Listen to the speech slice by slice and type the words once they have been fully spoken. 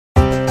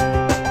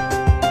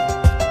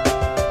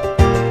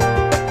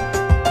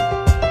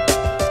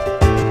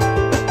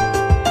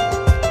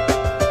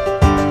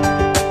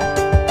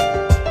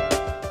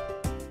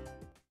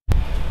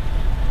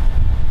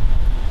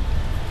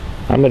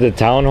I'm at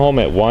the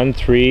townhome at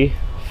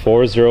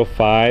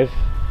 13405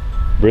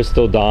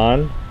 Bristow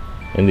Dawn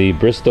in the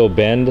Bristow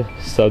Bend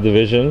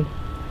subdivision.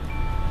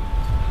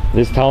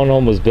 This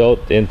townhome was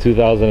built in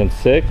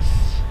 2006.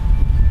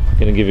 I'm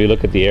going to give you a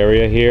look at the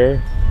area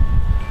here.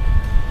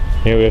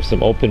 Here we have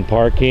some open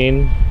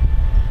parking.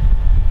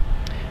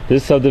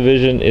 This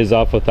subdivision is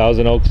off of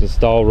Thousand Oaks and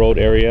Stall Road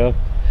area,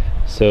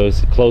 so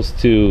it's close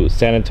to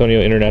San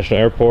Antonio International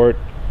Airport,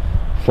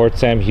 Fort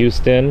Sam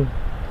Houston,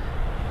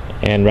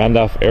 and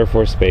Randolph Air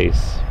Force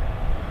Base.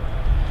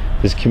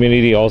 This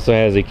community also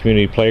has a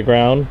community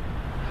playground.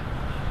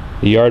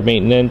 The yard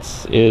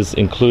maintenance is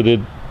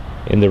included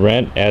in the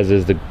rent, as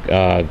is the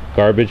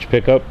garbage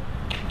pickup.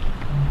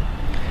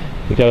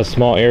 You got a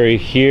small area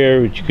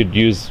here which you could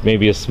use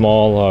maybe a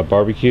small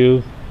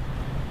barbecue.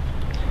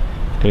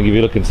 Gonna give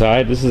you a look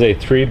inside. This is a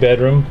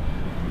 3-bedroom,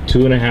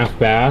 2.5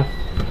 bath.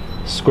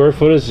 Square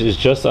footage is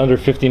just under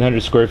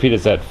 1,500 square feet.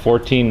 It's at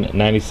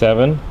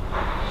 1,497.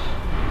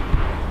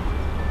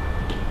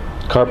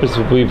 Carpets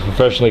will be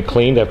professionally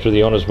cleaned after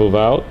the owners move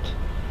out.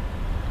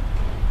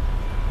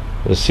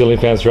 The ceiling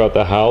fans throughout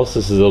the house.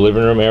 This is the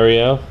living room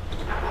area.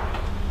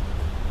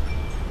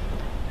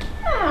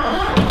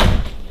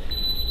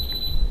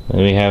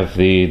 Then we have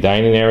the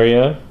dining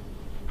area.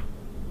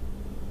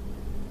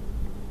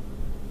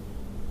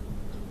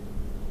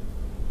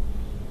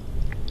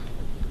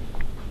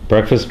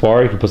 Breakfast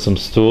bar, you can put some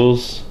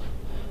stools.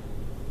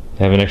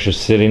 Have an extra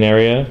sitting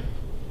area.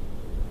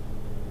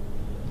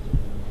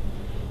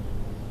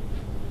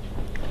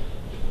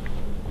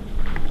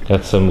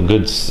 Got some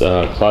good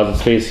closet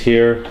space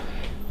here.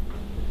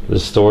 The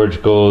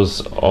storage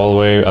goes all the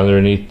way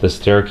underneath the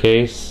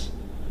staircase.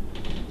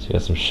 So you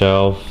got some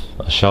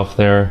a shelf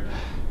there,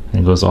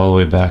 and it goes all the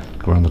way back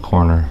around the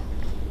corner.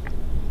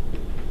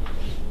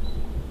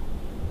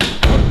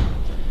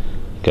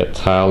 Got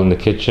tile in the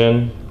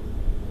kitchen.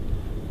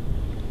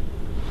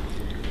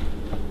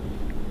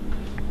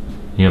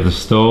 You have the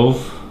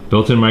stove,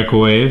 built-in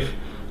microwave,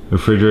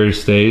 refrigerator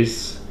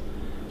stays.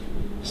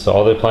 So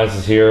all the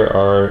appliances here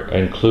are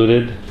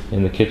included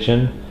in the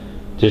kitchen.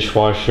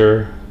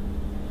 Dishwasher,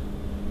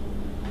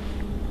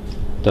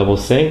 double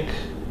sink,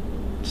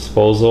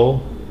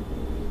 disposal.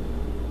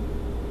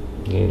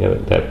 You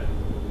got that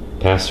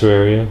pass-through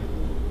area.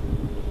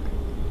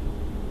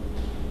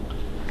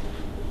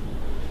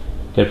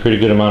 Got a pretty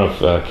good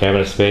amount of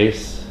cabinet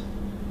space.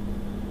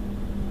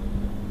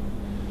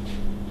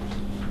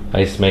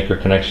 Ice maker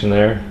connection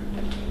there.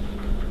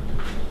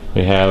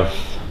 We have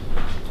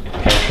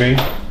pantry.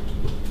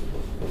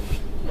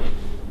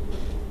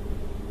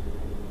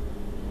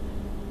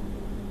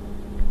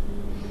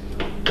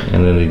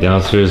 And then the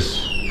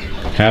downstairs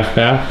half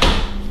bath.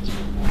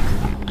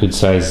 Good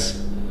size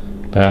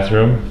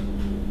bathroom.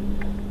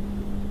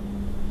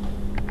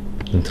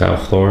 And tile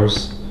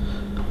floors.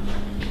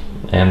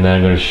 And then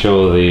I'm going to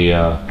show the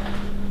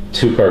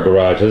 2-car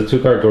garage. As a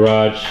 2-car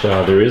garage,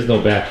 there is no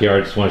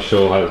backyard. Just want to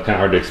show how it's kind of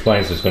hard to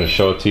explain, so it's going to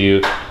show it to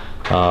you.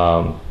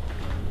 The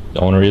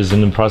owner is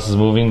in the process of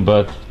moving,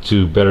 but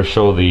to better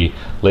show the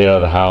layout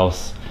of the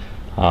house,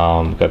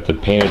 got the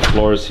painted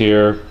floors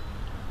here.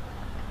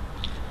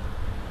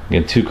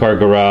 Again, 2-car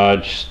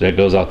garage that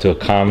goes out to a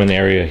common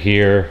area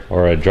here,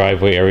 or a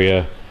driveway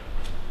area.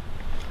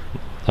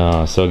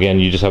 So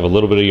again, you just have a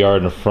little bit of yard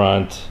in the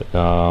front,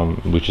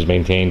 which is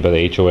maintained by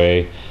the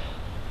HOA,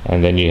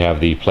 and then you have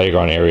the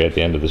playground area at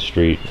the end of the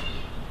street.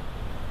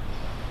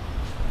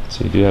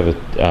 So you do have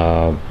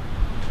a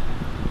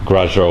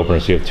garage door opener.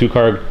 So you have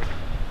 2-car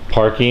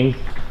parking,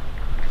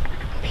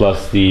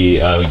 plus the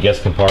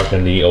guests can park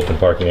in the open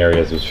parking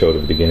area as we showed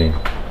at the beginning.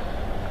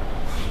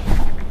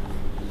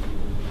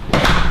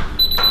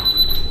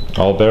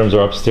 All bedrooms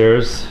are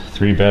upstairs.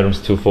 3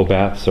 bedrooms, 2 full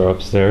baths are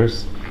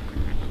upstairs.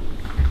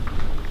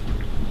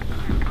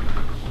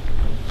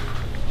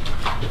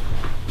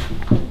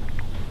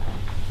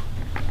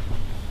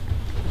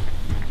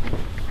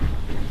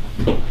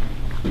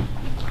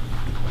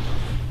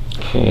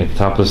 Okay, at the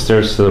top of the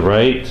stairs to the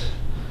right,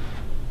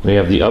 we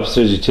have the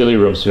upstairs utility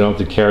room, so you don't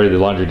have to carry the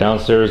laundry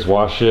downstairs,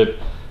 wash it,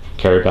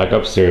 carry it back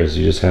upstairs.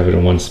 You just have it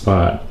in one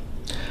spot.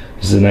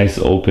 This is a nice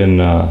open,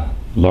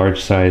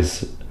 large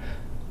size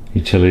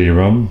utility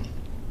room.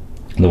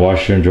 The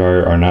washer and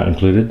dryer are not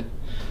included.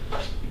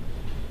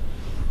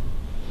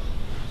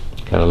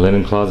 Got a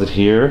linen closet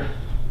here.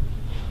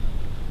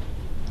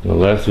 On the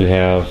left we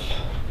have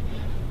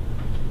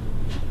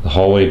the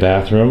hallway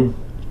bathroom.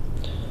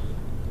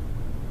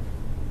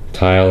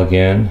 Tile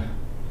again.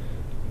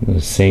 The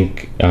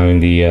sink,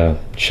 the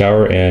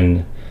shower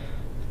and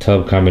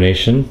tub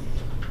combination.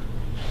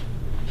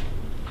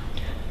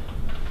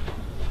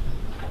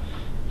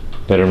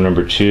 Bedroom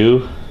number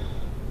 2.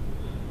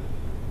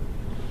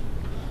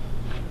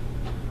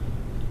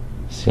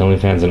 Ceiling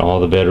fans in all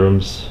the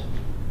bedrooms.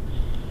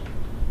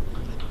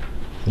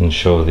 And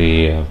show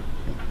the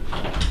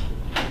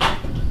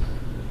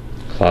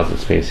closet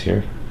space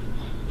here.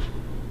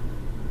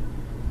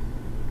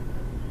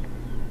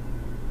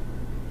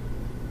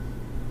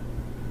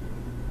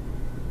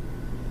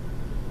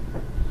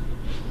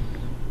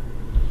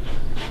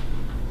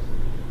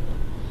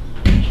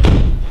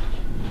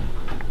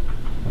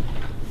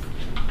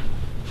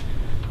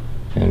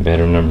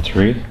 bedroom number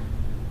 3.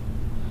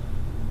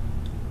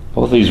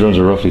 Both of these rooms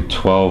are roughly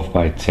 12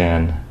 by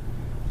 10.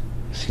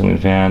 Ceiling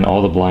fan,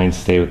 all the blinds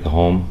stay with the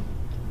home.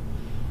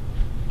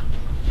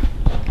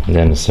 And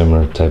then a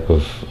similar type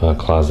of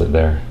closet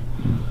there.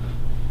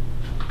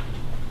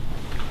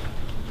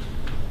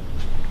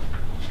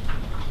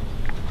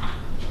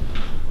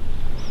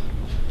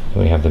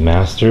 We have the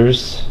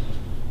masters.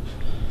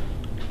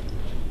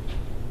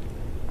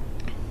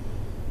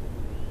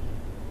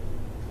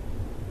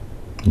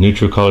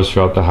 Neutral colors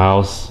throughout the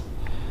house.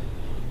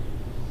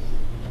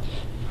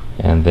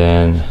 And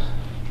then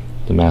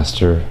the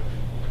master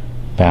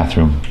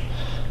bathroom.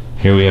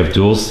 Here we have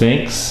dual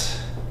sinks,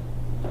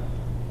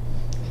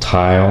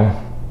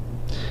 tile,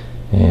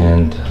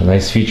 and a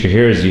nice feature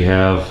here is you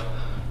have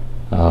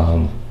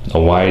a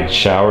wide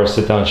shower,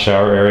 sit-down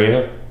shower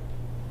area.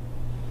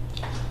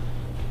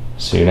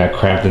 So you're not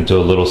cramped into a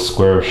little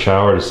square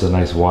shower. This is a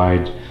nice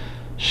wide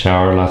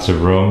shower, lots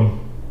of room,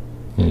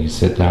 and you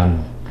sit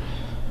down.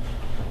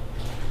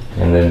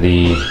 And then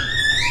the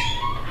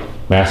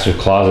master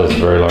closet is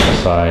very large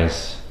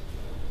size.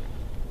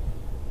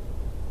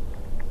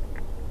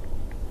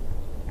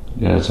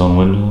 Got its own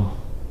window.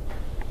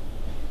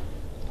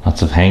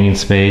 Lots of hanging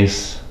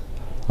space.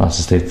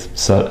 Lots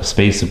of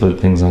space to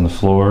put things on the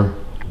floor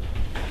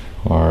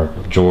or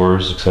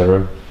drawers,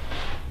 etc.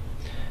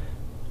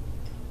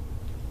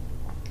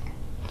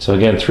 So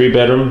again,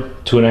 3-bedroom,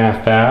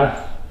 2.5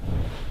 bath.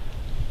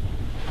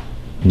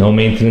 No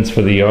maintenance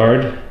for the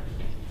yard.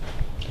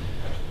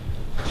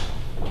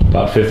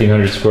 About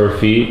 1,500 square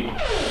feet.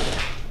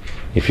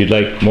 If you'd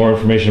like more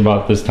information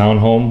about this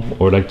townhome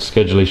or would like to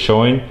schedule a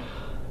showing,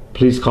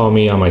 please call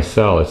me on my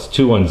cell. It's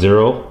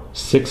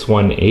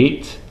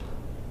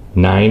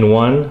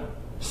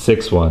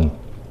 210-618-9161.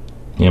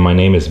 And my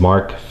name is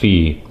Mark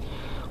Fee.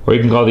 Or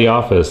you can call the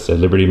office at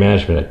Liberty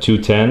Management at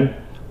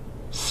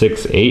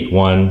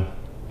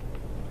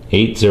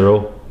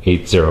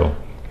 210-681-8080.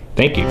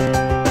 Thank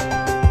you.